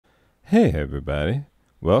Hey everybody,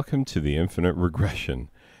 welcome to the Infinite Regression.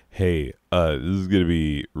 Hey, this is gonna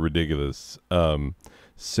be ridiculous.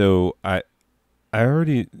 So I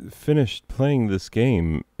already finished playing this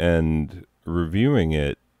game and reviewing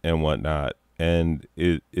it and whatnot, and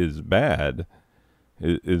it is bad.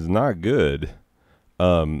 It is not good.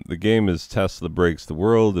 The game is Tesla Breaks the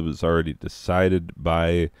World. It was already decided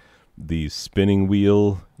by the spinning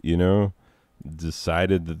wheel.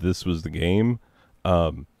 Decided that this was the game.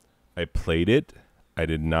 I played it. I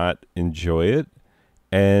did not enjoy it.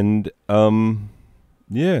 And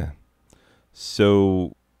yeah.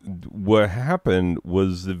 So what happened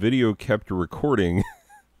was the video kept recording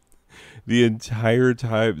the entire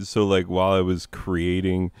time. So like while I was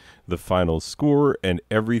creating the final score and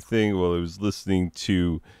everything, while I was listening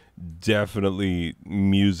to definitely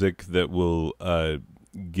music that will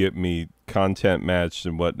get me content matched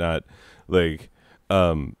and whatnot, like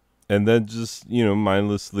and then just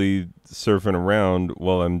mindlessly surfing around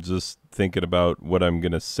while I'm just thinking about what I'm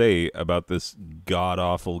gonna say about this god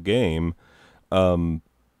awful game.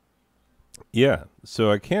 Yeah, so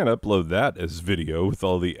I can't upload that as video with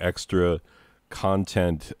all the extra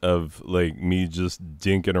content of like me just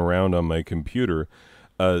dinking around on my computer.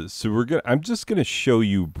 So I'm just gonna show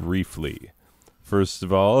you briefly. First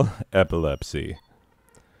of all, epilepsy.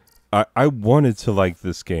 I wanted to like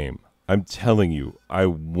this game. I'm telling you, I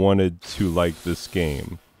wanted to like this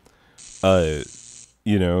game. Uh,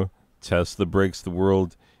 Tesla Breaks the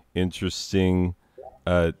World. Interesting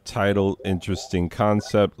title, interesting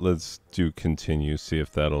concept. Let's do continue, see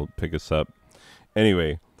if that'll pick us up.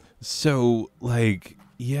 Anyway, so like,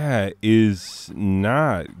 yeah, is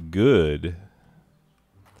not good.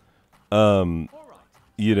 There's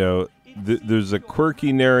a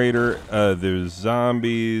quirky narrator. There's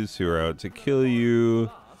zombies who are out to kill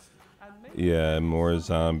you. Yeah, more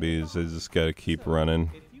zombies. I just gotta keep running.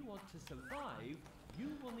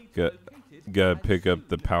 Gotta pick up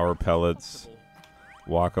the power pellets.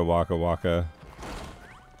 Waka waka waka.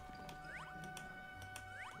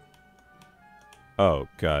 Oh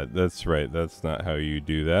god, that's right. That's not how you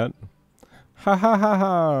do that. Ha ha ha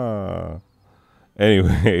ha.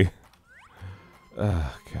 Anyway.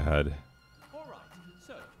 Oh god.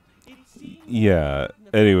 Yeah.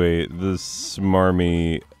 Anyway, the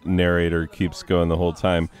smarmy narrator keeps going the whole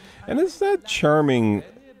time. And it's that charming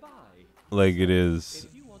like it is.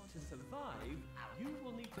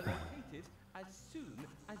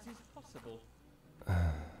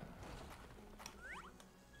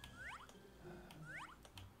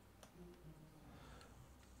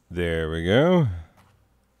 There we go.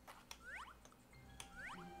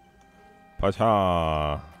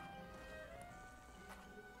 Pata.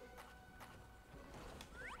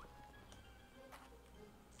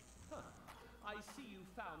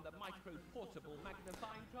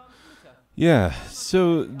 Yeah,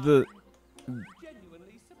 so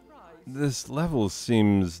this level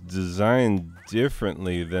seems designed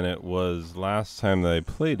differently than it was last time that I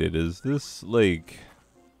played it. Is this like...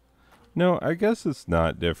 No, I guess it's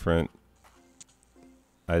not different.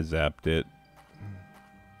 I zapped it.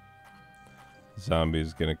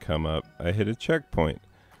 Zombie's gonna come up. I hit a checkpoint.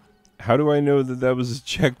 How do I know that that was a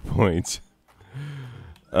checkpoint?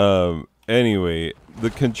 Anyway, the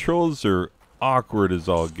controls are awkward as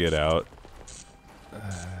all get out.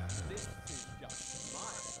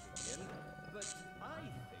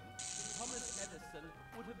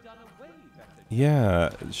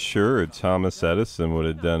 Yeah, sure, Thomas Edison would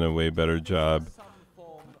have done a way better job.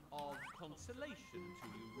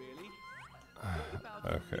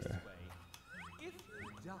 Okay.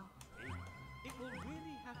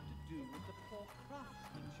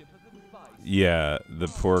 Yeah, the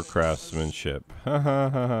poor craftsmanship. Ha ha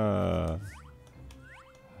ha ha.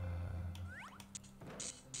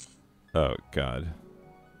 Oh, God.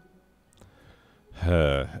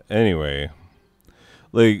 Anyway.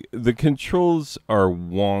 Like, the controls are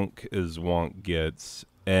wonk as wonk gets.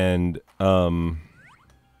 And,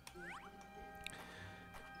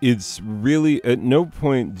 it's really... At no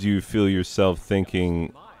point do you feel yourself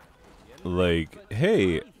thinking, like,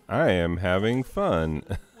 hey, I am having fun.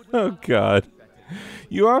 Oh, God.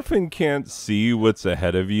 You often can't see what's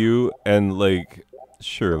ahead of you, and, like,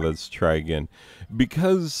 sure, let's try again.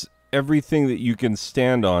 Because everything that you can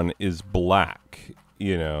stand on is black,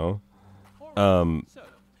 you know?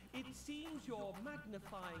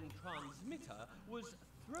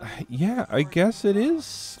 Yeah, I guess it is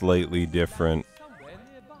slightly different.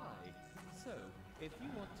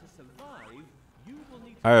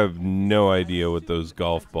 I have no idea what those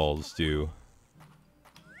golf balls do.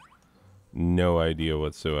 No idea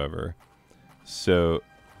whatsoever. So,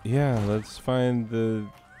 yeah, let's find the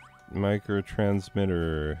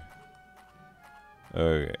microtransmitter.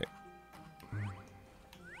 Okay.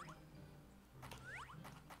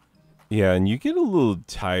 Yeah, and you get a little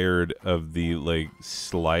tired of the, like,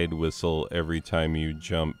 slide whistle every time you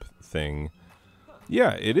jump thing.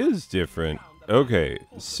 Yeah, it is different. Okay,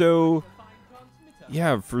 so...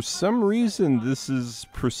 yeah, for some reason this is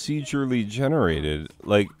procedurally generated,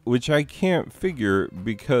 like, which I can't figure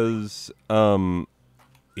because,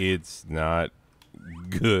 it's not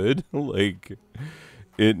good. Like,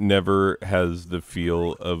 it never has the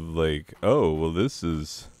feel of, like, oh, well, this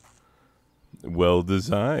is well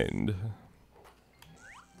designed.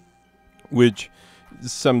 Which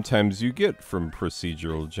sometimes you get from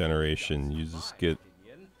procedural generation. You just get...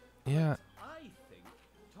 yeah. I think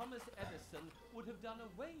Thomas Edison would have done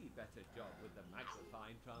a way better job with the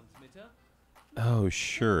magnifying transmitter. Oh,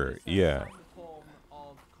 sure, yeah. Some form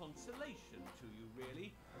of consolation to you,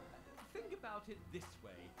 really. Think about it this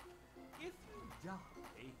way. If you die,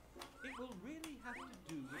 it will really have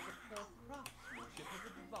to do with the poor craftsmanship of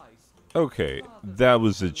the device. Okay, that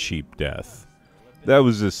was a cheap death. That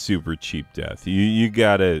was a super cheap death. You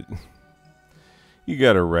gotta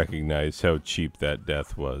recognize how cheap that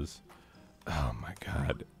death was. Oh my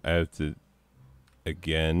god. I have to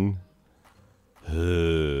again.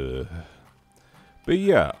 But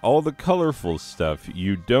yeah, all the colorful stuff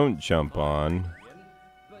you don't jump on,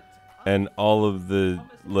 and all of the,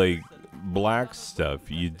 like, black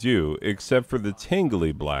stuff you do, except for the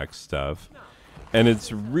tangly black stuff. And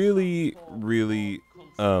it's really, really,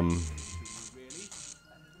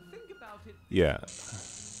 yeah. If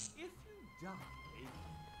you die,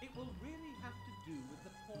 it will really have to do with the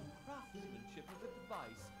poor craftsmanship of the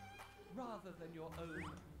device, rather than your own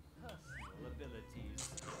personal abilities.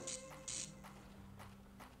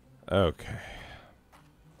 Okay.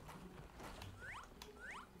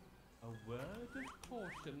 A word of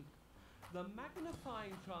caution. The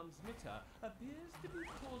magnifying transmitter appears to be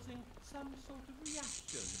causing some sort of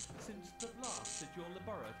reaction since the blast at your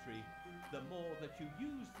laboratory. The more that you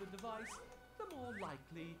use the device, the more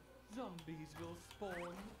likely zombies will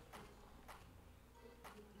spawn.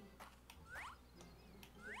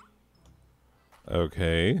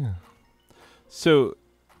 Okay. So,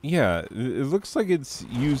 yeah, it looks like it's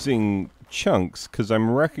using chunks, because I'm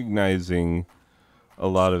recognizing a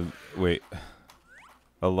lot of... wait.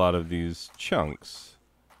 A lot of these chunks.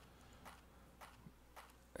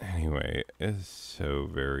 Anyway, it's so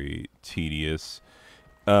very tedious.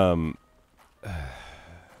 And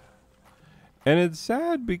it's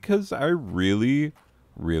sad because I really,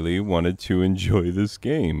 really wanted to enjoy this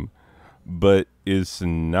game. But it's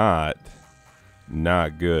not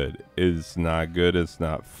good. It's not good. It's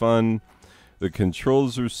not fun. The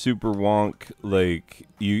controls are super wonk. Like,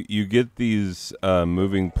 you get these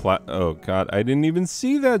moving oh god, I didn't even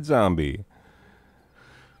see that zombie.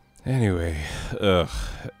 Anyway,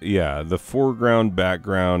 yeah, the foreground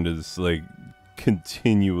background is, like,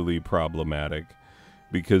 continually problematic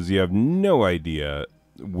because you have no idea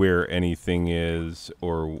where anything is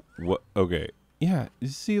or what. Okay, yeah, you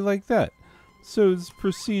see, like that. So it's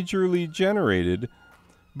procedurally generated,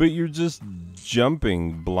 but you're just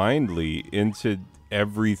jumping blindly into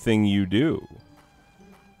everything you do.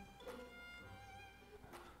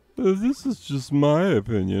 This is just my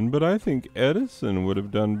opinion, but I think Edison would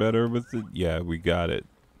have done better with it. Yeah, we got it.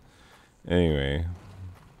 Anyway.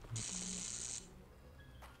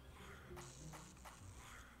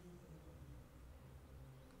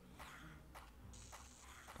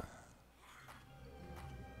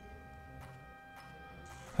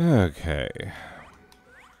 Okay.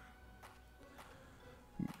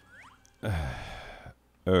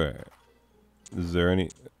 Alright. Is there any...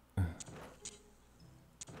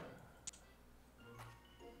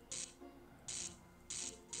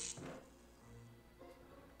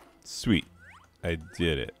 Sweet. I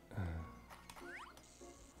did it.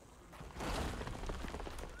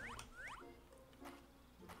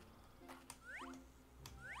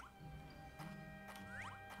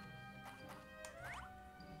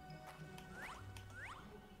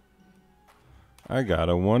 I got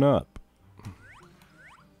a 1-up.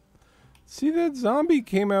 See, that zombie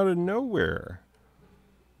came out of nowhere.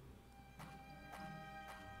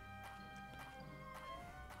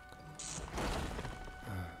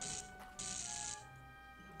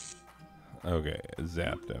 Okay,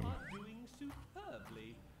 zapped him. You are doing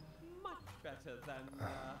superbly. Much better than,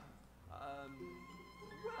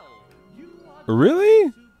 well, you are Really?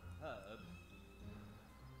 superb.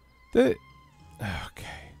 That... okay.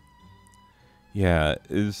 Yeah,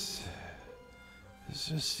 it's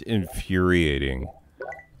just infuriating.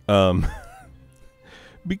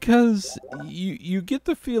 because you get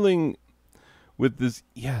the feeling with this.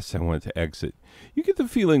 Yes, I wanted to exit. You get the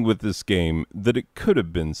feeling with this game that it could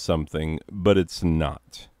have been something, but it's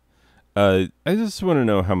not. I just want to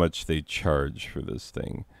know how much they charge for this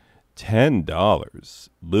thing. $10.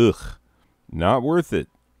 Ugh. Not worth it.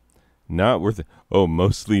 Not worth it. Oh,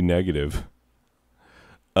 mostly negative.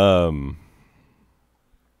 I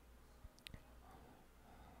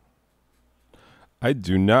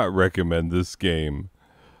do not recommend this game.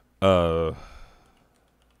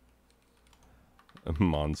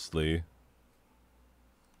 Monthly.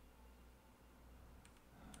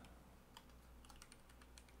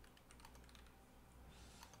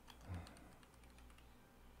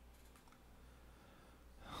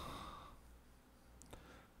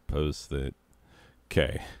 Post it.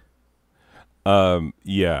 Okay.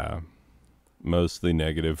 Yeah. Mostly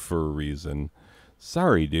negative for a reason.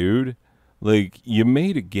 Sorry, dude. Like, you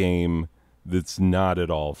made a game that's not at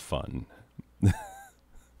all fun.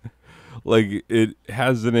 Like, it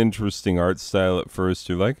has an interesting art style at first.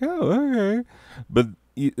 You're like, oh, okay. But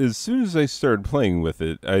as soon as I started playing with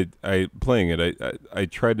it, I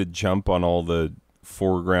tried to jump on all the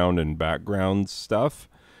foreground and background stuff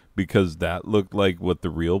because that looked like what the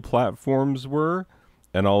real platforms were,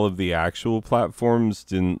 and all of the actual platforms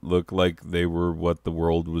didn't look like they were what the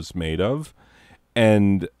world was made of.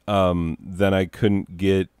 And then I couldn't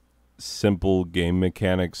get simple game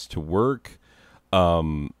mechanics to work.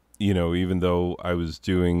 Even though I was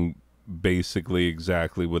doing basically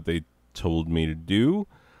exactly what they told me to do,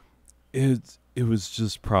 it was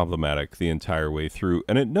just problematic the entire way through.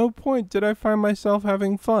 And at no point did I find myself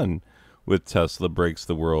having fun with Tesla Breaks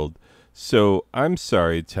the World. So I'm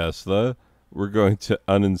sorry, Tesla. We're going to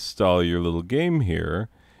uninstall your little game here,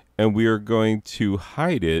 and we are going to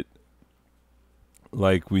hide it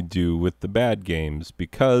like we do with the bad games,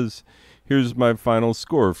 because here's my final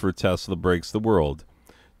score for Tesla Breaks the World.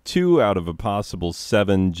 2 out of a possible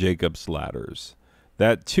 7 Jacob's Ladders.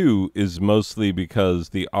 That 2 is mostly because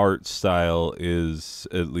the art style is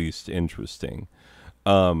at least interesting.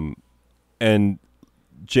 And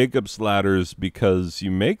Jacob's Ladders because you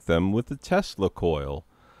make them with a Tesla coil.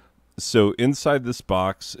 So inside this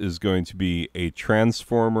box is going to be a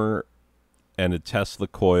transformer and a Tesla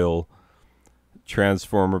coil.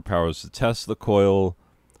 Transformer powers the Tesla coil.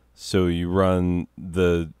 So you run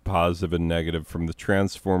the positive and negative from the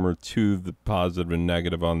transformer to the positive and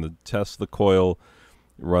negative on the Tesla coil.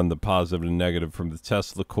 Run the positive and negative from the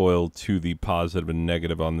Tesla coil to the positive and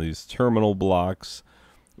negative on these terminal blocks,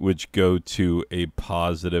 which go to a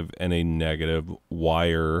positive and a negative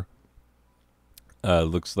wire.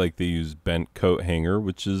 Looks like they use bent coat hanger,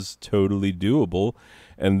 which is totally doable.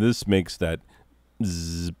 And this makes that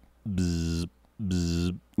bzz, bzz,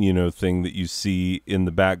 bzz, thing that you see in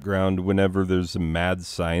the background whenever there's a mad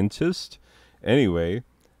scientist. Anyway,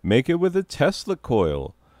 make it with a Tesla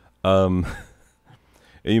coil. And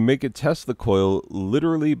you make a Tesla coil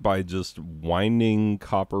literally by just winding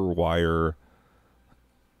copper wire.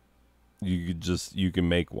 You can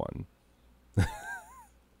make one.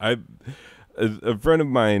 A friend of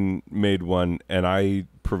mine made one, and I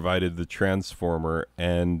provided the transformer,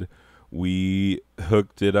 and we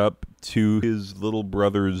hooked it up to his little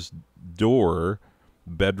brother's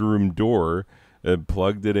bedroom door, and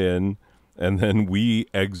plugged it in, and then we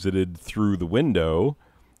exited through the window.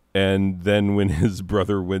 And then when his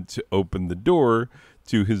brother went to open the door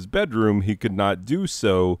to his bedroom, he could not do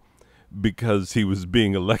so because he was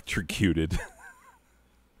being electrocuted.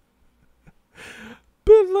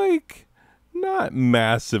 But, like, not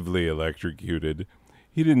massively electrocuted.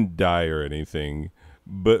 He didn't die or anything.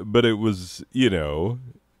 But it was, it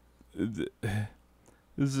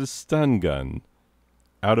was a stun gun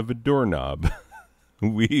out of a doorknob.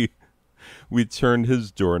 We turned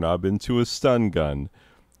his doorknob into a stun gun.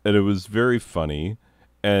 And it was very funny,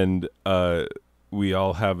 and we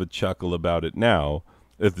all have a chuckle about it now.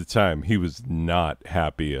 At the time, he was not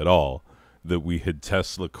happy at all that we had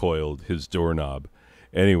Tesla coiled his doorknob.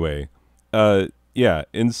 Anyway,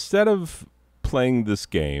 instead of playing this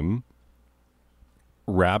game,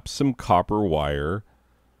 wrap some copper wire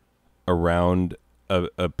around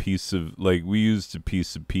a piece of, like, we used a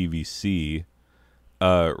piece of PVC.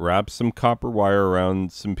 Wrap some copper wire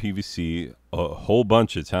around some PVC a whole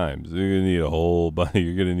bunch of times. You're going to need a whole bunch.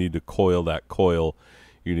 You're going to need to coil that coil.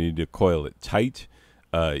 You're going to need to coil it tight,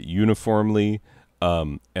 uniformly,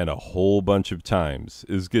 and a whole bunch of times.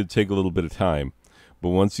 It's going to take a little bit of time. But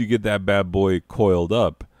once you get that bad boy coiled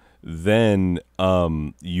up, then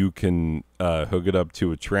you can hook it up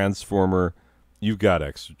to a transformer. You've got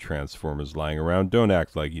extra transformers lying around. Don't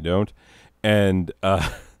act like you don't. And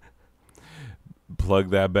plug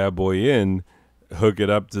that bad boy in, hook it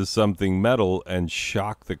up to something metal, and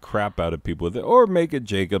shock the crap out of people with it. Or make a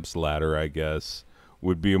Jacob's ladder, I guess,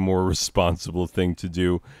 would be a more responsible thing to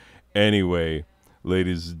do. Anyway,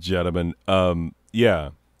 ladies and gentlemen, yeah,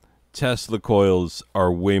 Tesla coils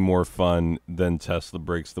are way more fun than Tesla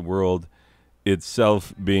Breaks the World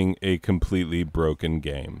itself being a completely broken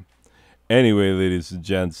game. Anyway, ladies and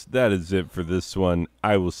gents, that is it for this one.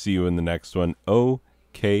 I will see you in the next one.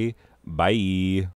 Okay, bye.